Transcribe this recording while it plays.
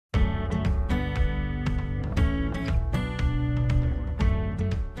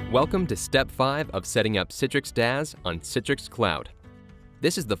Welcome to Step 5 of setting up Citrix DaaS on Citrix Cloud.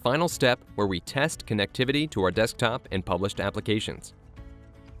 This is the final step where we test connectivity to our desktop and published applications.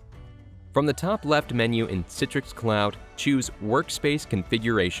 From the top left menu in Citrix Cloud, choose Workspace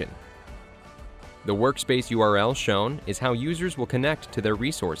Configuration. The workspace URL shown is how users will connect to their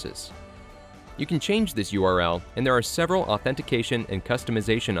resources. You can change this URL, and there are several authentication and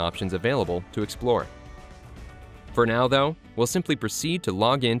customization options available to explore. For now, though, we'll simply proceed to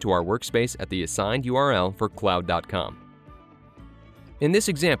log in to our workspace at the assigned URL for cloud.com. In this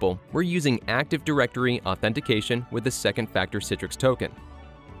example, we're using Active Directory authentication with the second-factor Citrix token.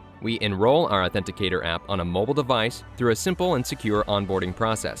 We enroll our Authenticator app on a mobile device through a simple and secure onboarding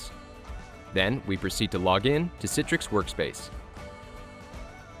process. Then, we proceed to log in to Citrix Workspace.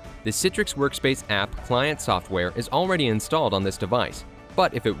 The Citrix Workspace app client software is already installed on this device,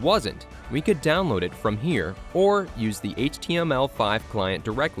 but if it wasn't, we could download it from here or use the HTML5 client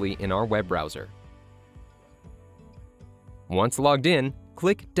directly in our web browser. Once logged in,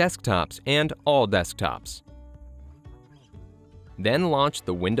 click Desktops and All Desktops. Then launch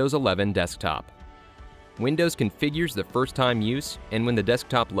the Windows 11 desktop. Windows configures the first-time use, and when the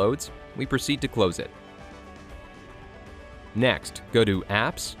desktop loads, we proceed to close it. Next, go to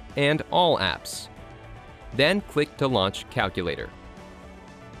Apps and All Apps. Then click to launch Calculator.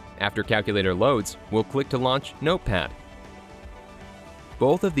 After Calculator loads, we'll click to launch Notepad.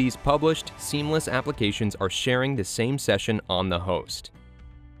 Both of these published, seamless applications are sharing the same session on the host.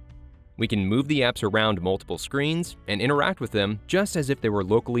 We can move the apps around multiple screens and interact with them just as if they were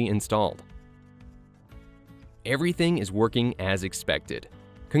locally installed. Everything is working as expected.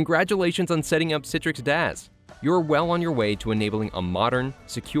 Congratulations on setting up Citrix DaaS. You're well on your way to enabling a modern,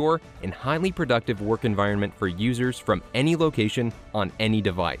 secure, and highly productive work environment for users from any location on any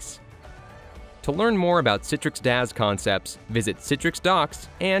device. To learn more about Citrix DaaS concepts, visit Citrix Docs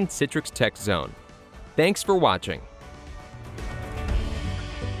and Citrix Tech Zone. Thanks for watching.